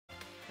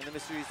And then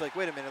Mr. E's like,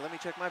 wait a minute, let me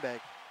check my bag.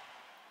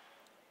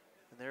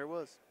 And there it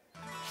was.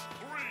 3,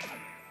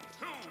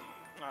 2.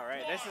 All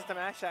right, this is the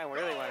match I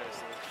really wanted to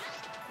see.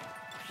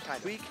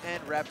 Tweek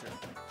and Raptor.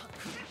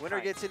 Winner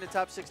gets into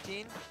top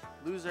 16.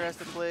 Loser has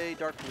to play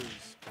Dark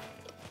Blues.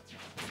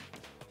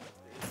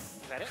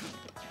 Is that it?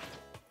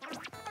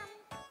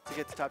 To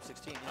get to top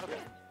 16. Yeah.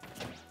 Okay.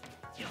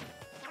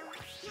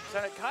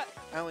 So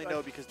I only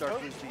know because Dark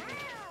Blues beat me.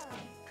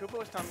 Koopa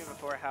was telling me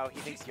before how he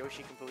thinks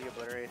Yoshi completely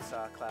obliterates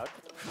Cloud.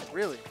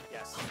 Really?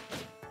 Yes.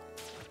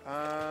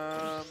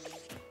 I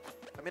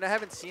mean, I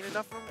haven't seen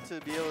enough of him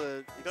to be able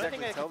to exactly tell the The only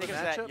thing I can think of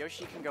is that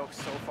Yoshi can go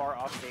so far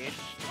off stage,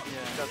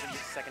 he doesn't use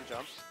his second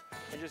jump,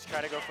 and just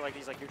try to go for like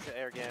these like neutral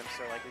air games,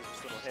 so like these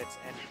just little hits,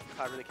 and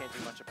Cloud really can't do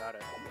much about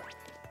it.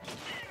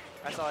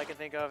 That's all I can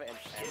think of, and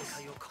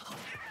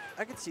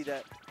I can see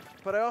that.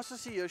 But I also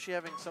see Yoshi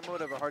having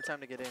somewhat of a hard time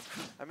to get in.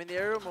 I mean, the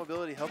aerial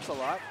mobility helps a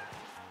lot,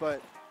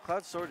 but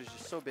Cloud's sword is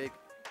just so big.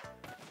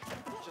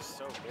 It's just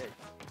so big.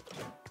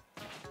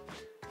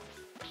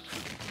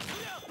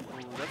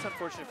 Ooh, that's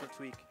unfortunate for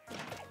Tweek.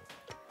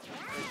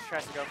 He just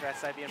tries to go for that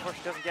side B.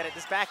 Unfortunately, doesn't get it.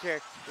 This back here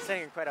is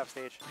sending him quite off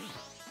stage.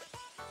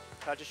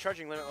 Just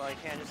charging limit while he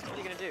can. Just what are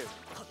you gonna do?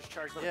 Just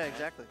charge limit. Yeah,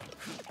 exactly.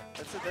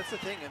 That's the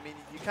thing. I mean,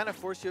 you kind of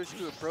force Yoshi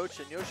to approach,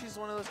 and Yoshi's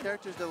one of those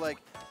characters that like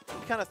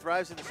he kind of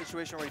thrives in the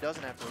situation where he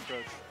doesn't have to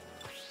approach.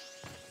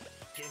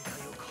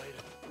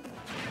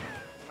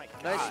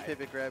 Nice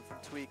pivot grab from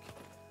Tweek.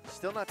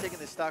 Still not taking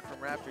the stock from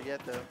Raptor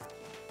yet, though.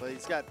 But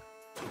he's got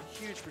a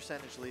huge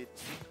percentage lead.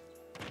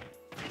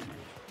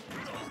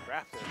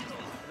 Raptor.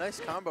 Nice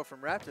combo from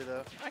Raptor,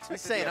 though.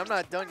 He's saying, I'm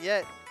not done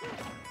yet.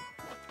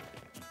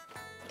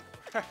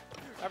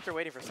 Raptor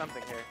waiting for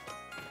something here.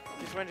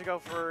 Just went to go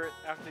for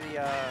after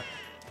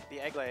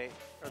the egg lay.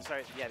 Or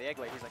sorry, yeah, the egg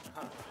lay. He's like,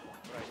 huh,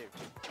 what do I do?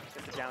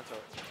 Gets the down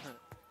tilt.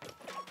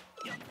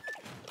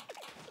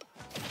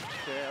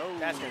 Okay, oh,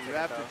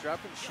 Raptor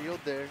dropping shield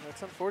there.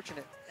 That's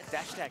unfortunate.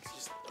 Dash attack is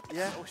just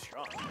so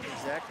strong.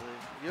 Exactly.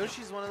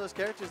 Yoshi's one of those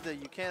characters that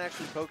you can't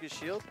actually poke his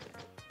shield,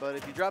 but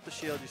if you drop the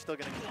shield, you're still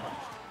going to get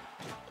punished.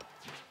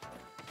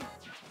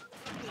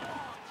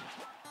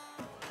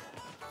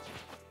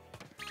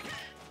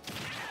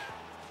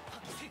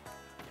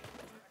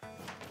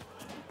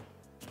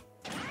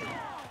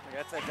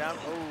 That's that down.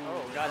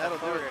 Oh, God, that'll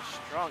do a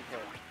strong hit.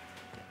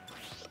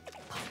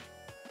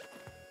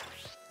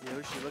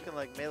 Yoshi looking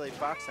like Melee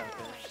Fox out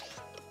there.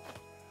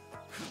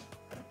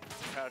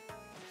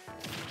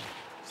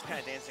 Just kind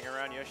of dancing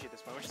around Yoshi at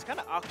this point, which is kind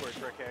of awkward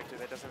for a character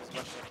that doesn't have as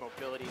much like,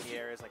 mobility in the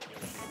air as like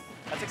Yoshi.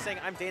 That's like saying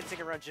I'm dancing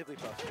around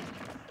Jigglypuff.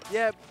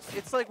 Yeah,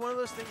 it's like one of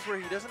those things where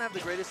he doesn't have the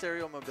greatest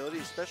aerial mobility,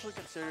 especially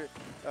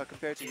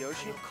compared to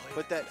Yoshi,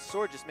 but that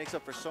sword just makes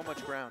up for so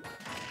much ground.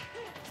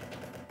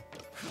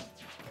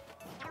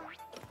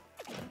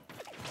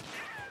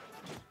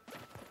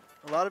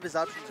 A lot of his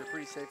options are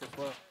pretty safe as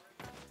well.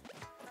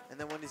 And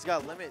then when he's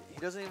got limit, he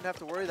doesn't even have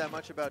to worry that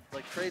much about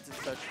like trades and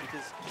such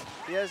because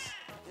he has,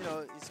 you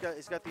know,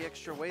 he's got the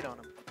extra weight on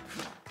him.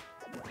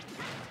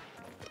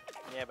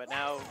 Yeah, but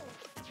now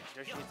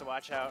Yoshi needs to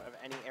watch out of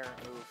any errant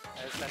move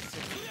as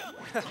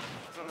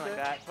something like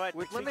that. But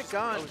with limit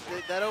gone,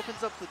 that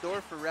opens up the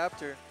door for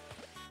Raptor,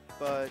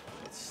 but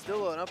it's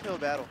still an uphill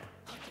battle.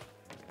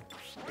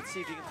 Let's see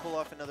if he can pull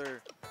off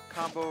another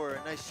combo or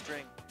a nice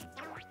string.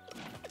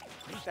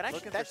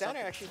 That downer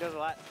actually does a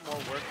lot more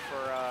work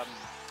for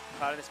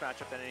Cloud in this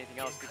matchup than anything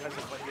else because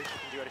of what Yoshi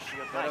can do at a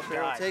shield. That up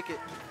air will take it.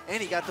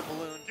 And he got the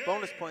balloon.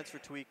 Bonus points for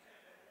Tweek.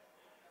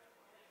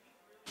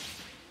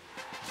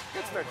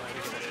 Good start to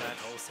Tweek in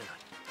this match.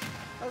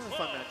 That was a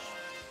fun match.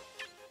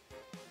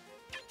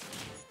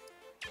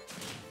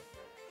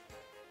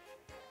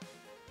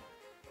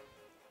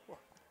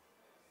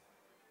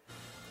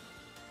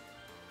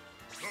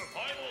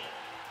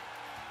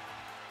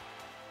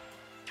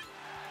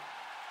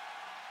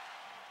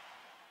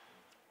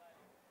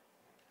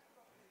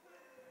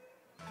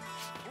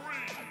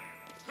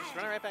 Just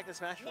running right back to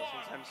Smash Bros.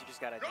 Sometimes you just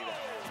gotta do that.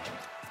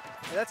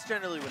 Yeah, that's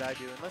generally what I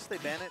do. Unless they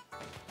ban it,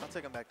 I'll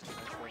take them back to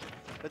Smash Bros.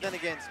 But then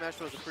again, Smash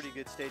Bros is a pretty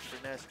good stage for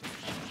Nest.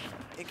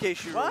 In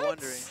case you were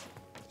wondering.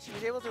 She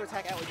was able to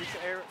attack out with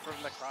neutral air from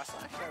the cross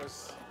slash. That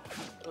was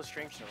a little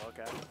strange to look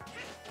at.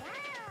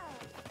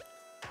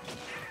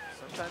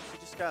 Sometimes you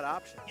just got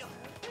options, man.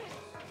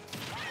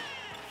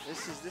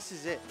 This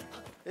is it.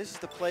 This is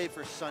the play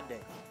for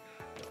Sunday.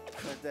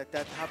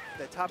 That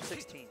top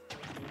 16.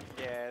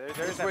 Yeah, this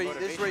is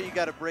where you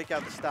got to break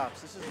out the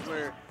stops. This is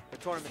where the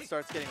tournament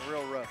starts getting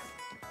real rough.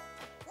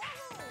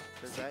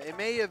 It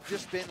may have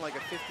just been like a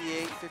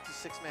 58,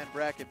 56-man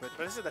bracket, but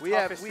this is the we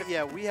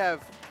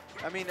have.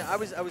 I mean, I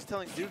was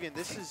telling Dugan,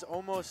 this is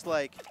almost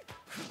like,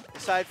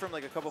 aside from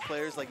like a couple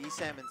players like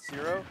Esam and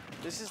Zero,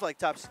 this is like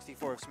top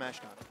 64 of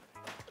SmashCon.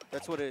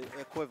 That's what it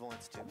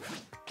equivalents to. You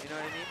know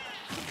what I mean?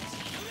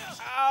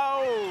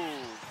 Ow!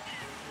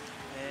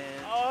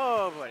 And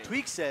oh, buddy.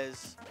 Tweek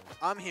says,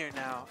 I'm here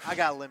now. I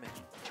got limit.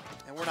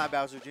 And we're not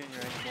Bowser Jr.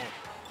 anymore.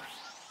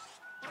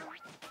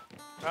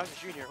 Bowser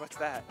Jr., what's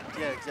that?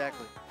 Yeah,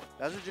 exactly.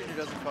 Bowser Jr.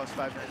 doesn't cost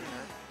 $5.99.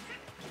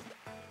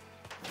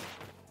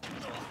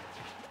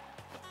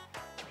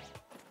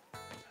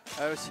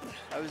 I was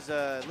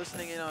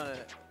listening in on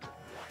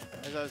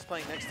as I was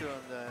playing next to him,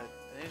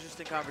 an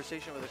interesting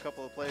conversation with a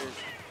couple of players.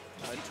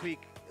 Tweek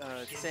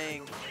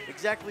saying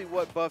exactly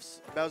what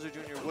buffs Bowser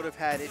Jr. would have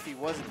had if he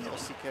was a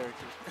DLC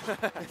character.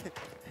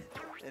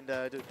 And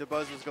the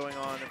buzz was going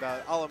on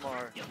about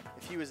Olimar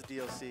if he was a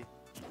DLC.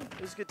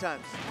 It was good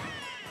times.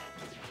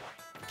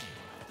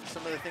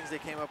 Some of the things they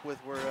came up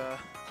with were,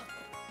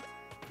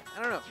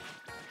 I don't know,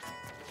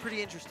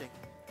 pretty interesting.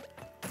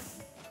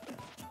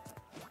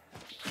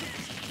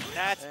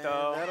 That's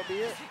dope. That'll be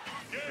it.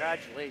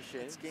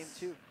 Congratulations. It's game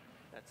 2.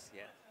 That's,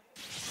 yeah.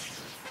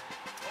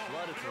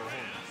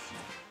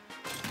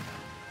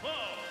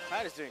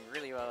 Cloud is doing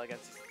really well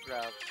against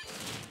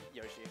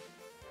Yoshi.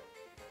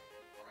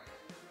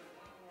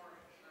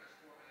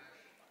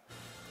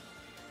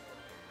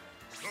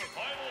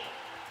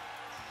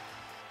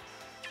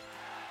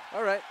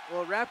 All right,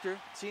 well, Raptor,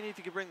 seeing if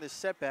you could bring this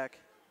set back.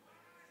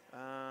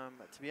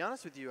 To be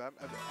honest with you,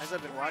 as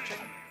I've been watching,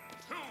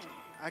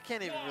 I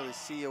can't even really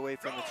see a way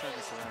for him to turn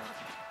this around.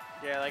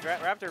 Yeah, like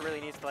Raptor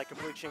really needs to like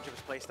completely change up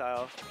his play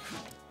style.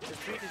 Because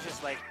Tweek is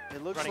just like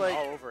it looks running like,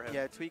 all over him.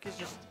 Yeah, Tweek is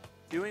just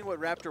doing what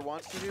Raptor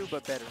wants to do,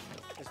 but better,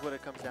 is what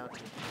it comes down to.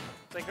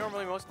 It's like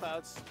normally most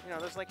clouds, you know,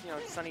 there's like, you know,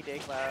 sunny day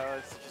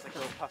clouds, just like a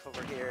little puff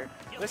over here.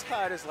 This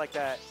cloud is like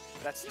that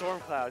storm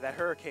cloud, that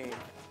hurricane.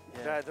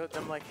 Yeah.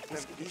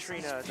 He's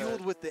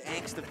fueled with the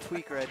angst of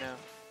Tweek right now.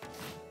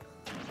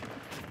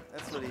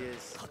 That's what he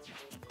is.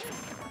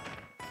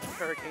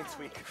 Hurricane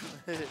Tweek.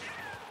 Okay.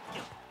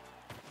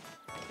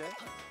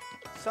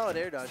 Solid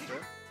air dodge,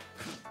 though.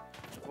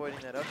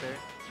 Avoiding that up air.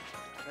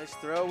 Nice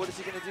throw. What is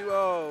he going to do?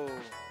 Oh.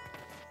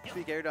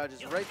 Tweek air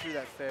dodges right through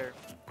that fair.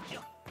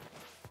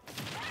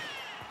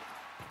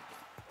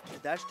 A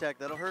dash attack,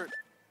 that'll hurt.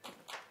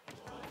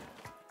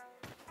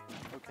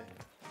 Okay.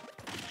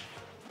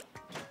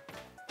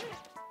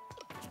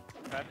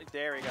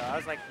 There we go. I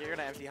was like, you're going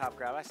to empty hop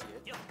grab. I see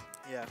it.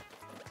 Yeah.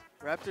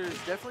 Raptor is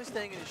definitely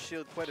staying in his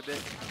shield quite a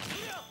bit.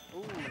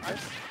 Ooh,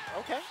 nice.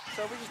 Okay,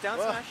 so we just down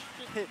Well, smash.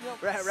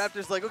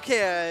 Raptor's like,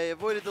 okay, I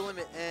avoided the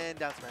limit and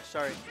down smash.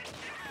 Sorry.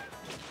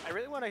 I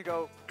really want to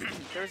go.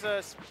 There's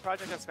a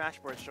project on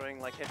Smashboard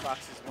showing like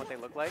hitboxes and what they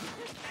look like.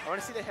 I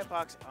want to see the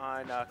hitbox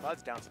on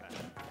Cloud's down smash.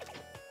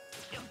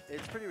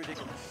 It's pretty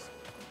ridiculous,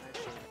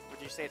 actually.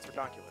 Would you say it's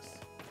redonkulous?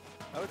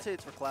 I would say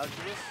it's for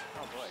Cloudulous.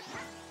 Oh boy.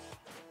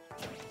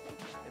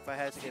 If I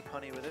had to get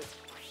punny with it.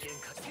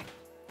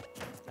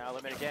 Now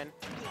limit again.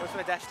 Goes for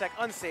the dash attack,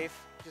 unsafe.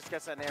 Just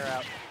gets that nair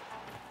out.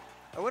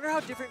 I wonder how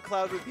different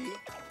Cloud would be.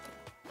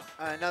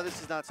 Now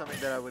this is not something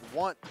that I would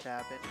want to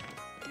happen,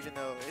 even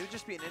though it would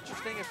just be an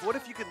interesting. What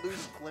if you could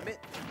lose limit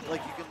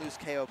like you can lose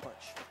KO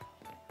punch?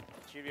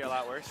 Should be a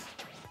lot worse.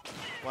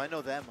 Well, I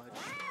know that much.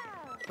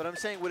 But I'm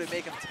saying, would it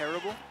make him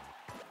terrible?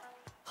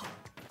 A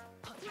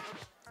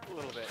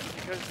little bit.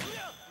 Because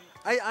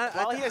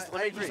while he has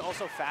limit, he's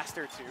also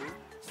faster too.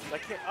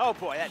 Like, oh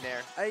boy, that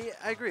nair. I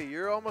agree.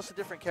 You're almost a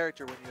different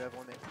character when you have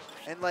limit.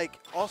 And like,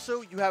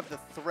 also you have the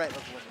threat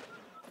of limit.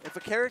 If a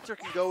character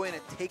can go in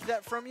and take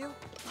that from you,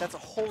 that's a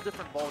whole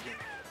different ballgame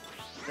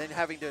than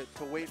having to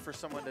wait for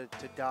someone to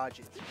dodge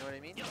it. You know what I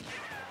mean?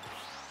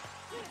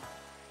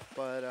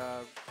 But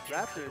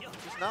Raptor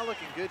just not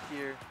looking good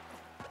here.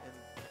 And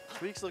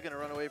Tweek's looking to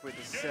run away with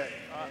this set.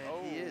 And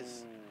he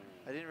is.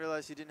 I didn't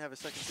realize he didn't have a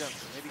second jump.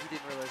 Maybe he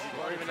didn't realize he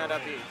Or even that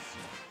up B.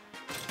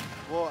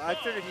 Well, I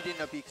figured he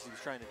didn't up B because he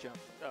was trying to jump.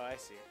 Oh, I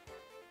see.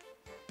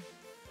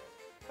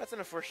 That's an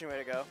unfortunate way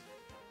to go.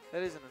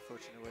 That is an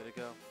unfortunate way to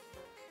go.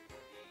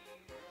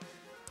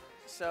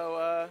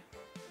 So,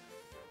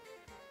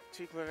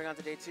 Tweek moving on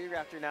to day 2.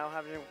 Raptor now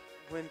having to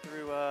win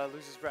through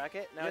losers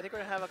bracket. Now I think we're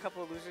going to have a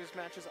couple of losers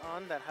matches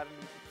on that haven't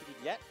been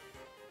completed yet.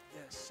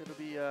 Yes, it'll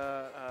be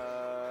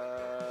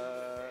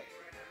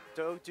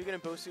Dugan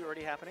and Bosu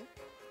already happening.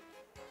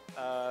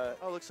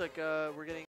 oh, looks like we're getting